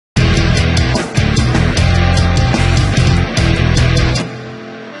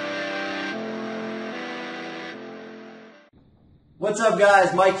What's up,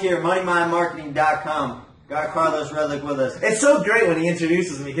 guys? Mike here, MoneyMindTV.com. Got Carlos Redlick with us. It's so great when he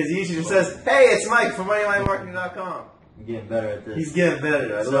introduces me because he usually just says, "Hey, it's Mike from MoneyMindTV.com." You're getting better at this. He's getting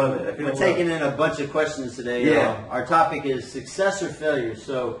better. I love it. We're taking in a bunch of questions today. Yeah. Our topic is success or failure.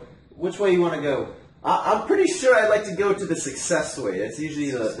 So, which way you want to go? I'm pretty sure I like to go to the success way. That's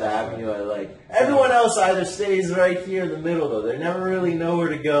usually the avenue I like. Yeah. Everyone else either stays right here in the middle, though. They never really know where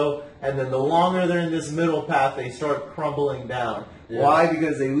to go, and then the longer they're in this middle path, they start crumbling down. Yeah. Why?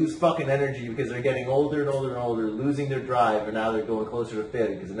 Because they lose fucking energy because they're getting older and older and older, losing their drive, and now they're going closer to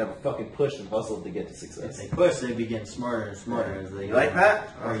failure because they never fucking pushed and hustled to get to success. If they push, they be getting smarter and smarter as they You go. like that?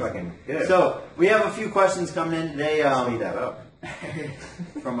 That's fucking good. So, we have a few questions coming in today. Speed that up.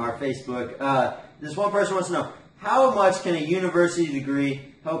 From our Facebook. This one person wants to know, how much can a university degree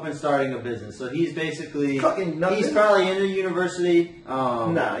help in starting a business? So he's basically, fucking nothing. He's probably in a university.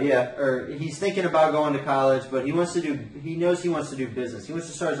 Or he's thinking about going to college, but he knows he wants to do business. He wants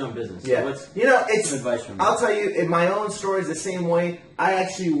to start his own business. Yeah. So what's it's some advice from you? I'll tell you, in my own story is the same way. I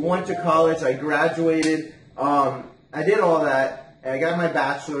actually went to college. I graduated. I did all that. And I got my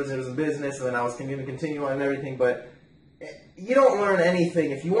bachelor's. It was in business, and then I was going to continue on and everything, but you don't learn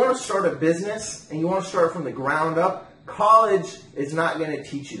anything. If you want to start a business and you want to start from the ground up, college is not going to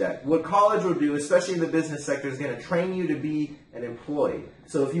teach you that. What college will do, especially in the business sector, is going to train you to be an employee.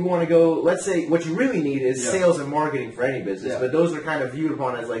 So if you want to go, let's say, what you really need is sales and marketing for any business, but those are kind of viewed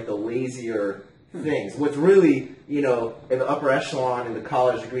upon as like the lazier things. What's really, in the upper echelon in the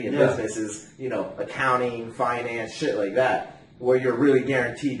college degree in business is, accounting, finance, shit like that, where you're really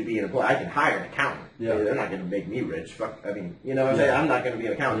guaranteed to be an employee. I can hire an accountant. Yeah. They're not going to make me rich. Fuck, I mean, you know what I'm saying? I'm not going to be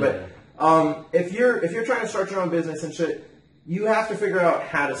an accountant. But if you're trying to start your own business and shit, you have to figure out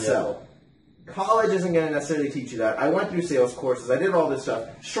how to sell. College isn't going to necessarily teach you that. I went through sales courses. I did all this stuff.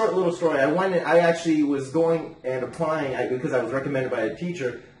 Short little story. I actually was going and applying because I was recommended by a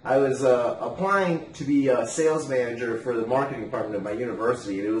teacher. I was applying to be a sales manager for the marketing department of my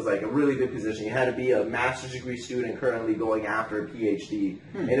university, and it was like a really good position. You had to be a master's degree student currently going after a PhD,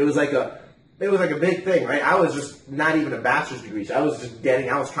 and it was like a big thing, right? I was just not even a bachelor's degree. So I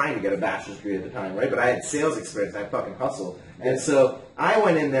was trying to get a bachelor's degree at the time, right? But I had sales experience. I fucking hustled. And so I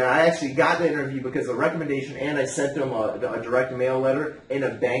went in there. I actually got the interview because of a recommendation, and I sent them a direct mail letter in a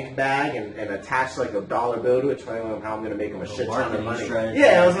bank bag and attached like a dollar bill to it, telling them how I'm going to make them a shit ton of money.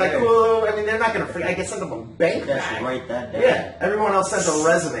 Yeah, I was like, cool. I mean, they're not going to I can send them a bank bag. Write that down. Yeah, everyone else sent a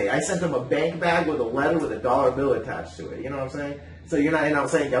resume. I sent them a bank bag with a letter with a dollar bill attached to it. You know what I'm saying? So you're not, and I'm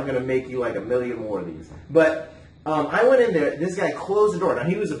saying I'm going to make you like 1 million more of these. But I went in there. This guy closed the door. Now,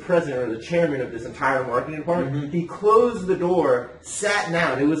 he was the president or the chairman of this entire marketing department. Mm-hmm. He closed the door, sat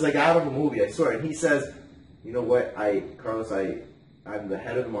down. It was like out of a movie, I swear. And he says, "You know what, Carlos, I'm the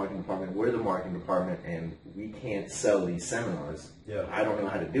head of the marketing department. We're the marketing department, and we can't sell these seminars. Yeah. I don't know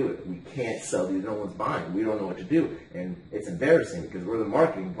how to do it. We can't sell these. No one's buying. We don't know what to do. And it's embarrassing because we're the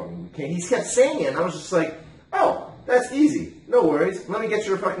marketing department. We can't." He kept saying it, and I was just like, "Oh, that's easy. No worries. Let me get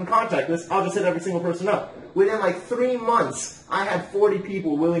your fucking contact list. I'll just hit every single person up." Within like 3 months, I had 40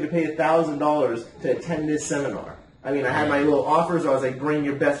 people willing to pay $1,000 to attend this seminar. I mean, I had my little offers. I was like, bring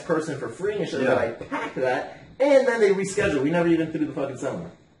your best person for free and shit. I packed that, and then they rescheduled. We never even threw the fucking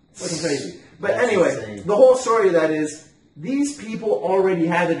seminar. It's fucking crazy. But anyway, insane. The whole story of that is these people already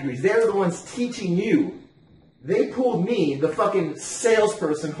have the degrees. They're the ones teaching you. They pulled me, the fucking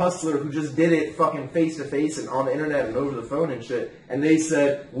salesperson, hustler, who just did it fucking face-to-face and on the internet and over the phone and shit, and they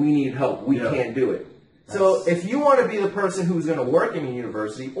said, we need help. We can't do it. So if you want to be the person who's going to work in a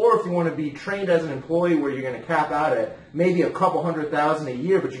university, or if you want to be trained as an employee where you're going to cap out at maybe a couple $100,000 a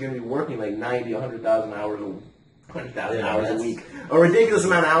year, but you're going to be working like 90, 100,000 hours a week, a ridiculous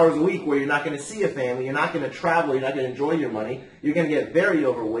amount of hours a week where you're not going to see a family, you're not going to travel, you're not going to enjoy your money, you're going to get very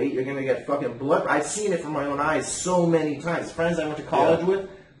overweight, you're going to get fucking blood. I've seen it from my own eyes so many times. Friends I went to college with,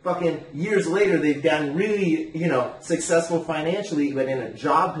 fucking years later, they've gotten really, successful financially, but in a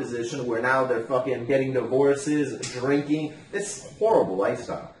job position where now they're fucking getting divorces, drinking. It's a horrible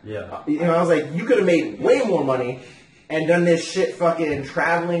lifestyle. Yeah. I was like, you could have made way more money and done this shit fucking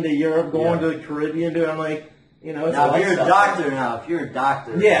traveling to Europe, going to the Caribbean, dude. I'm like, it's now, if you're a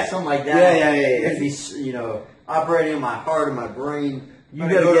doctor, something like that, if he's, operating on my heart and my brain, you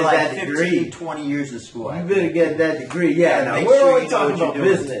better get that degree. 20 years of school. You better get that degree. Yeah, now we're only talking about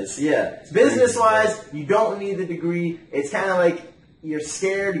business. Yeah, business-wise, you don't need the degree. It's kind of like you're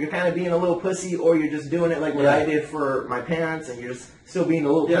scared, you're kind of being a little pussy, or you're just doing it like what I did for my parents, and you're just still being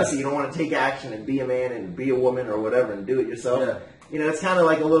a little pussy. You don't want to take action and be a man and be a woman or whatever and do it yourself. Yeah. It's kind of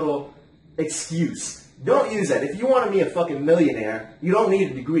like a little excuse. don't use that. If you want to be a fucking millionaire, you don't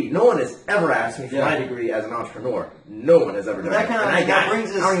need a degree. No one has ever asked me for my degree as an entrepreneur. No one has ever done that. I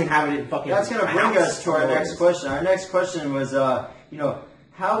don't even have it in fucking. That's going to bring us to our next question. Our next question was,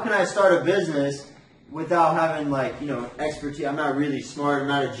 how can I start a business without having expertise? I'm not really smart. I'm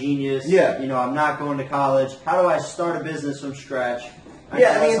not a genius. Yeah. I'm not going to college. How do I start a business from scratch?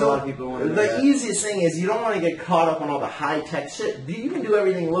 A lot of people want to do that. Easiest thing is you don't want to get caught up on all the high-tech shit. You can do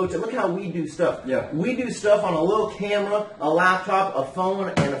everything low-tech. Look how we do stuff. Yeah. We do stuff on a little camera, a laptop, a phone,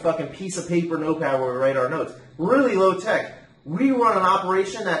 and a fucking piece of paper notepad where we write our notes. Really low-tech. We run an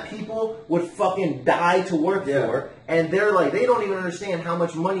operation that people would fucking die to work for, and they're like, they don't even understand how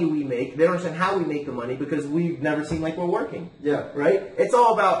much money we make. They don't understand how we make the money because we've never seen like we're working. Yeah. Right? It's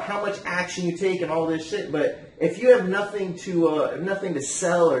all about how much action you take and all this shit, but if you have nothing to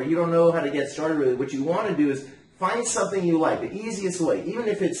sell or you don't know how to get started really, what you want to do is find something you like. The easiest way, even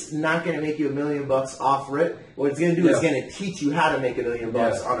if it's not going to make you $1 million off rip, what it's going to do is going to teach you how to make $1 million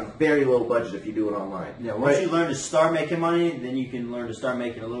on a very low budget if you do it online. Yeah, once you learn to start making money, then you can learn to start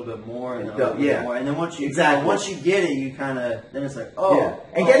making a little bit more and a little bit more. And then once you get it, you kind of then it's like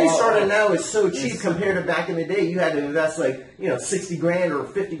And getting started now is so cheap compared to back in the day. You had to invest $60,000 or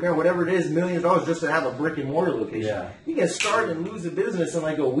 $50,000, whatever it is, $1 million just to have a brick and mortar location. Yeah. You can start and lose a business in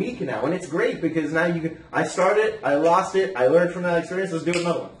like a week now, and it's great because now you can. I started, I lost it, I learned from that experience. Let's do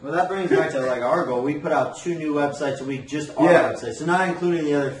another one. Well, that brings back to our goal. We put out 2 new websites a week, just our websites. So not including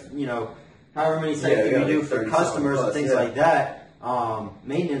the other, however many sites that we do for customers and things like that,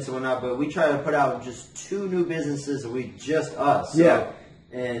 maintenance and whatnot. But we try to put out just 2 new businesses a week, just us. So,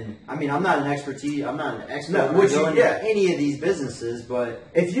 and I'm not an expert in any of these businesses, but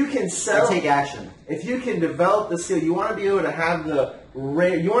if you can take action. If you can develop the skill, you want to be able to have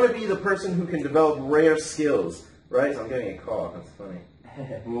you want to be the person who can develop rare skills, right? So I'm getting a call. That's funny.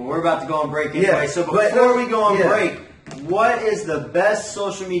 Well, we're about to go on break anyway. So before we go on break, what is the best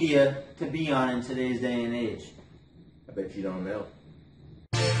social media to be on in today's day and age? I bet you don't know.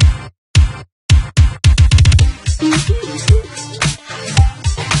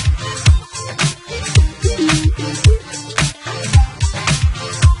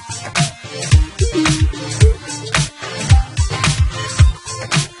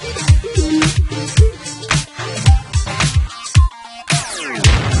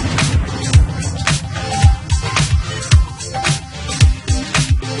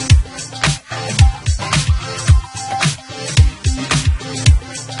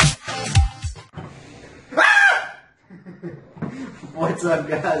 What's up,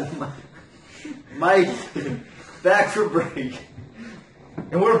 guys? Mike, back for break.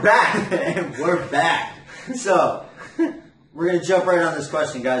 And we're back. So, we're going to jump right on this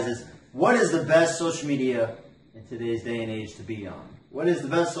question, guys. What is the best social media in today's day and age to be on? What is the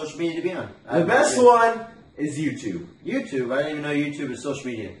best social media to be on? The best one is YouTube. YouTube? I didn't even know YouTube is social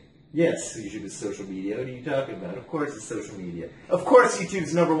media. Yes, YouTube is social media. What are you talking about? Of course it's social media. Of course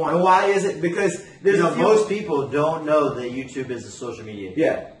YouTube's number one. Why is it? Because most people don't know that YouTube is a social media.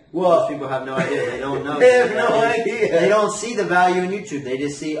 Yeah. Well, most people have no idea. They don't know. They have no idea. They don't see the value in YouTube. They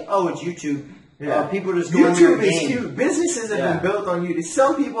just see, it's YouTube. Yeah. People just go YouTube is huge. Businesses have been built on YouTube.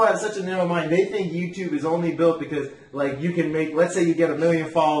 Some people have such a narrow mind. They think YouTube is only built because, you can make. Let's say you get 1 million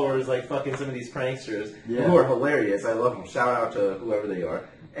followers, like fucking some of these pranksters who are hilarious. I love them. Shout out to whoever they are.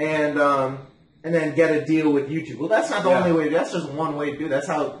 And then get a deal with YouTube. Well, that's not the only way. That's just one way to do it. That's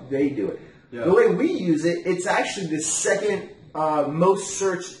how they do it. Yeah. The way we use it, it's actually the second most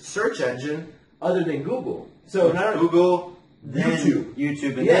search engine other than Google. So not Google, then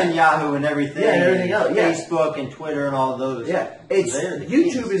YouTube, and then Yahoo and everything. Yeah, and everything else. Facebook and Twitter and all those. Yeah,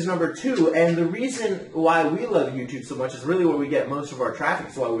 YouTube is number 2, and the reason why we love YouTube so much is really where we get most of our traffic.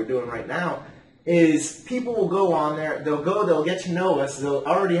 It's what we're doing right now. Is people will go on there, they'll get to know us, they'll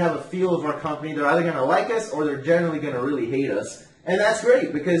already have a feel of our company, they're either going to like us or they're generally going to really hate us. And that's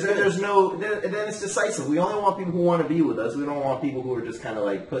great because then then it's decisive. We only want people who want to be with us. We don't want people who are just kind of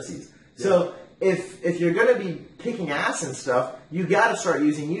like pussies. Yeah. So if you're going to be kicking ass and stuff, you got to start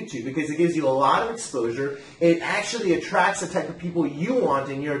using YouTube because it gives you a lot of exposure. It actually attracts the type of people you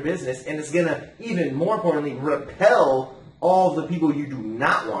want in your business, and it's going to, even more importantly, repel all of the people you do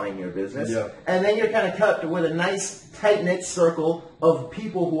not want in your business. Yeah. And then you're kind of cut with a nice, tight-knit circle of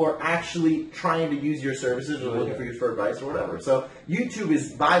people who are actually trying to use your services or looking for you for advice or whatever. So YouTube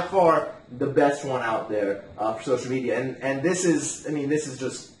is by far the best one out there for social media. And this is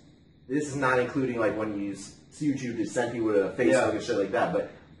not including when you use YouTube to send people to Facebook and shit like that. But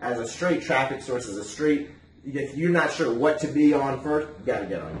as a straight traffic source, as a straight if you're not sure what to be on first, you got to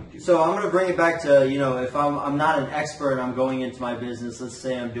get on YouTube. So I'm going to bring it back to, if I'm not an expert and I'm going into my business, let's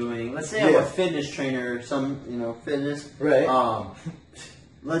say I'm a fitness trainer, fitness. Right.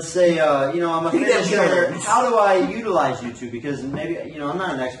 Let's say, I'm a fitness trainer. How do I utilize YouTube? Because maybe, I'm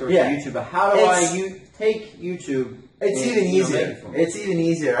not an expert with YouTube, but how do I take YouTube? It's even easier. It's even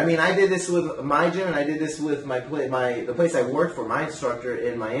easier. I mean, I did this with my gym, and I did this with the place I worked for, my instructor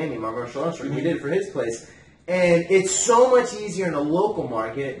in Miami, my martial arts instructor. We did it for his place. And it's so much easier in a local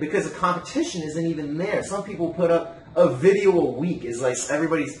market because the competition isn't even there. Some people put up a video a week. Is like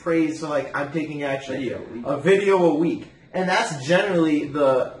everybody's praise for like, I'm taking action. A video a week. And that's generally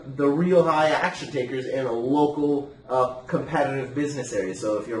the real high action takers in a local competitive business area.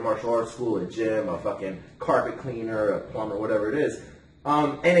 So if you're a martial arts school, a gym, a fucking carpet cleaner, a plumber, whatever it is.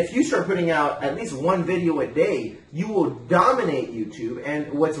 And if you start putting out at least one video a day, you will dominate YouTube.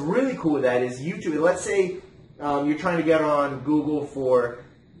 And what's really cool with that is YouTube, let's say you're trying to get on Google for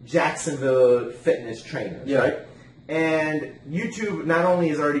Jacksonville fitness trainers, right? And YouTube not only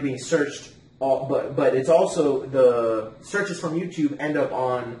is already being searched, but it's also the searches from YouTube end up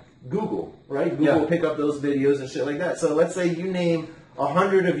on Google, right? Google will pick up those videos and shit like that. So let's say you name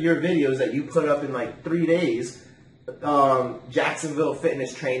 100 of your videos that you put up in like 3 days, Jacksonville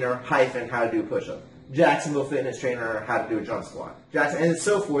fitness trainer hyphen how to do a push-up. Jacksonville fitness trainer how to do a jump squat. And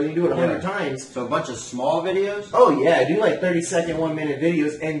so forth. You do it 100 times. So a bunch of small videos? Oh yeah, do like 30-second, 1-minute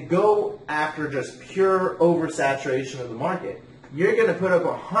videos and go after just pure oversaturation of the market. You're going to put up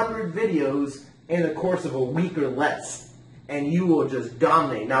 100 videos in the course of a week or less, and you will just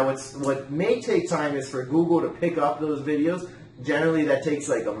dominate. Now, what may take time is for Google to pick up those videos. Generally, that takes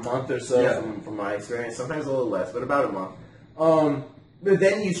like a month or so from my experience. Sometimes a little less, but about a month. But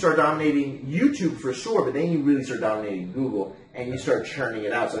then you start dominating YouTube for sure, but then you really start dominating Google, and you start churning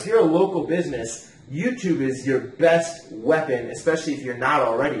it out. So if you're a local business, YouTube is your best weapon, especially if you're not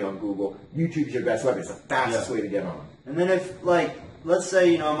already on Google. YouTube's your best weapon. It's the fastest way to get on. And then if, let's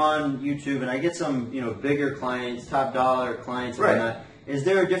say, I'm on YouTube and I get some, bigger clients, top dollar clients and whatnot, is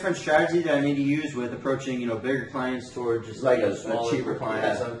there a different strategy that I need to use with approaching, bigger clients toward just like a cheaper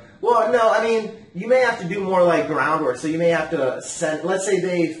client? Yeah. Well, no, I mean, you may have to do more like groundwork. So you may have to send, let's say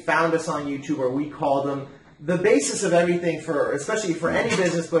they found us on YouTube or we called them. The basis of everything especially for any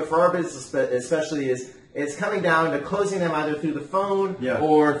business, but for our business especially it's coming down to closing them either through the phone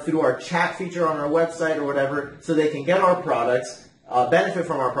or through our chat feature on our website or whatever, so they can get our products, benefit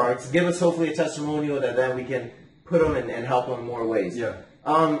from our products, give us hopefully a testimonial that then we can put them and help them in more ways. Yeah.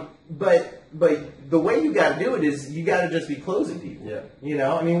 But the way you got to do it is you got to just be closing people.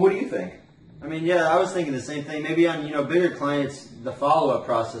 Yeah. I mean, what do you think? I mean, I was thinking the same thing. Maybe on, bigger clients, the follow-up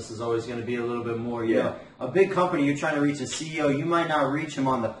process is always going to be a little bit more, you know. A big company, you're trying to reach a CEO, you might not reach him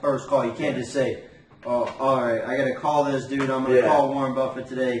on the first call. You can't just say, oh, all right, I got to call this dude. I'm going to call Warren Buffett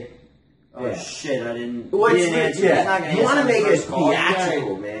today. Oh, shit, I didn't answer. He's not going to You want to make it call.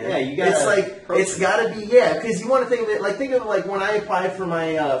 theatrical, man. Yeah, you got to. It's got to be, because you want to think of it, when I applied for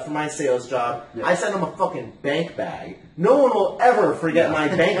my sales job, I sent them a fucking bank bag. No one will ever forget my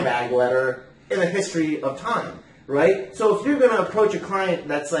bank bag letter in the history of time, right? So if you're going to approach a client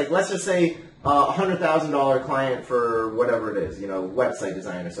that's like, let's just say a $100,000 client for whatever it is, website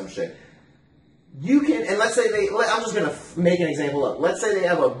design or some shit. You can, and let's say I'm just going to make an example up. Let's say they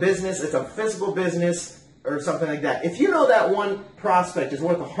have a business, it's a physical business or something like that. If you know that one prospect is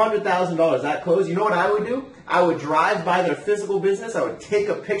worth $100,000 that close, you know what I would do? I would drive by their physical business. I would take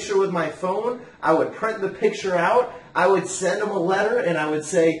a picture with my phone. I would print the picture out. I would send them a letter, and I would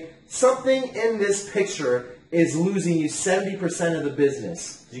say, something in this picture is losing you 70% of the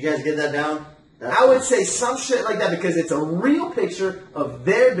business. Did you guys get that down? I would say some shit like that because it's a real picture of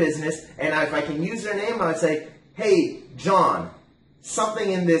their business, and if I can use their name, I would say, hey, John,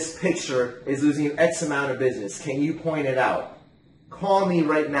 something in this picture is losing you X amount of business. Can you point it out? Call me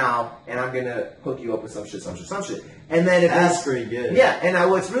right now, and I'm going to hook you up with some shit. And then that's pretty good. Yeah, and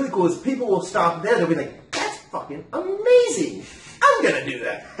what's really cool is people will stop there. They'll be like, that's fucking amazing. I'm going to do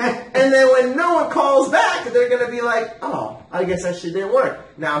that. And then when no one calls back, they're going to be like, oh, I guess that shit didn't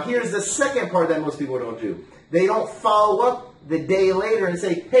work. Now, here's the second part that most people don't do. They don't follow up the day later and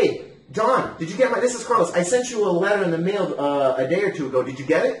say, hey, John, did you get this is Carlos. I sent you a letter in the mail a day or two ago. Did you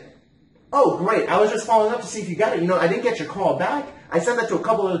get it? Oh, great. I was just following up to see if you got it. I didn't get your call back. I sent that to a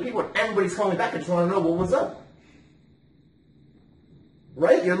couple other people, and everybody's calling me back. I just want to know what was up.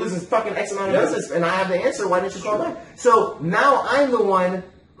 Right? You're losing fucking X amount of business, and I have the answer. Why didn't you call back? So now I'm the one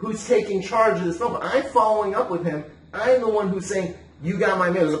who's taking charge of this phone. I'm following up with him. I'm the one who's saying, you got my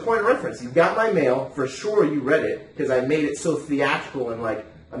mail. There's a point of reference. You got my mail. For sure you read it, because I made it so theatrical and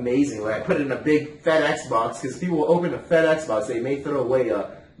amazing. Like I put it in a big FedEx box because people will open a FedEx box. They may throw away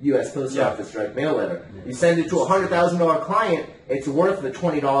a U.S. Post Office direct mail letter. Yeah. You send it to a $100,000 client, it's worth the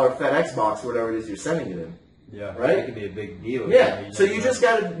 $20 FedEx box, whatever it is you're sending it in. Yeah, right. That could be a big deal. Yeah. So you just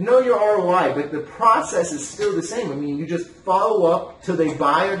got to know your ROI, but the process is still the same. I mean, you just follow up till they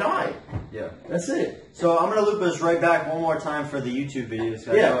buy or die. Yeah, that's it. So I'm gonna loop us right back one more time for the YouTube videos.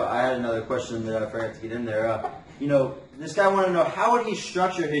 Yeah. I had another question that I forgot to get in there. This guy wanted to know how would he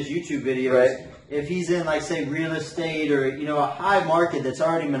structure his YouTube videos. Right. If he's in, like, say, real estate or, a high market that's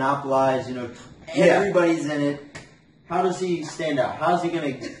already monopolized, everybody's in it, how does he stand out? How's he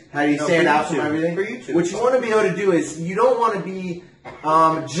going to... How do you stand out from everything? For YouTube. What you want to be able to do is, you don't want to be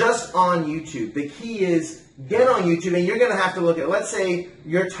just on YouTube. The key is, get on YouTube, and you're going to have to look at, let's say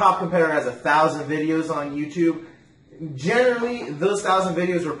your top competitor has 1,000 videos on YouTube. Generally, those 1,000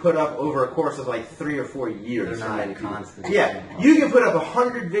 videos were put up over a course of like 3 or 4 years. They're not constant. Yeah. You can put up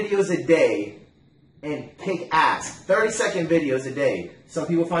 100 videos a day and kick ass. 30-second videos a day. Some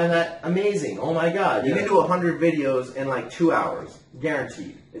people find that amazing. Oh my God. You can do 100 videos in like 2 hours.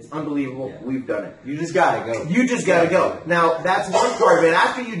 Guaranteed. It's unbelievable. Yeah. We've done it. You just gotta go. You just gotta go. Now, that's one part of it.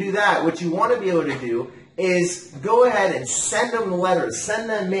 After you do that, what you want to be able to do is go ahead and send them letters, send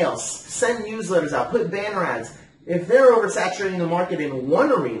them mails, send newsletters out, put banner ads. If they're oversaturating the market in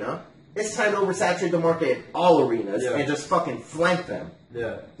one arena, it's time to oversaturate the market in all arenas and just fucking flank them.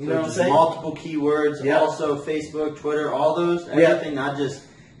 Yeah. You know what I'm saying? Multiple keywords, also Facebook, Twitter, all those, everything, not just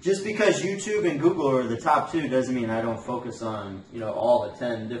because YouTube and Google are the top two doesn't mean I don't focus on, all the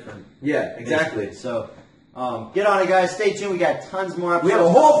 10 different. Yeah, exactly. Businesses. So, get on it, guys. Stay tuned. We got tons more episodes. We have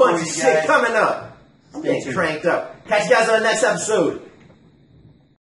a whole bunch of shit coming up. Stay tuned. Cranked up. Catch you guys on the next episode.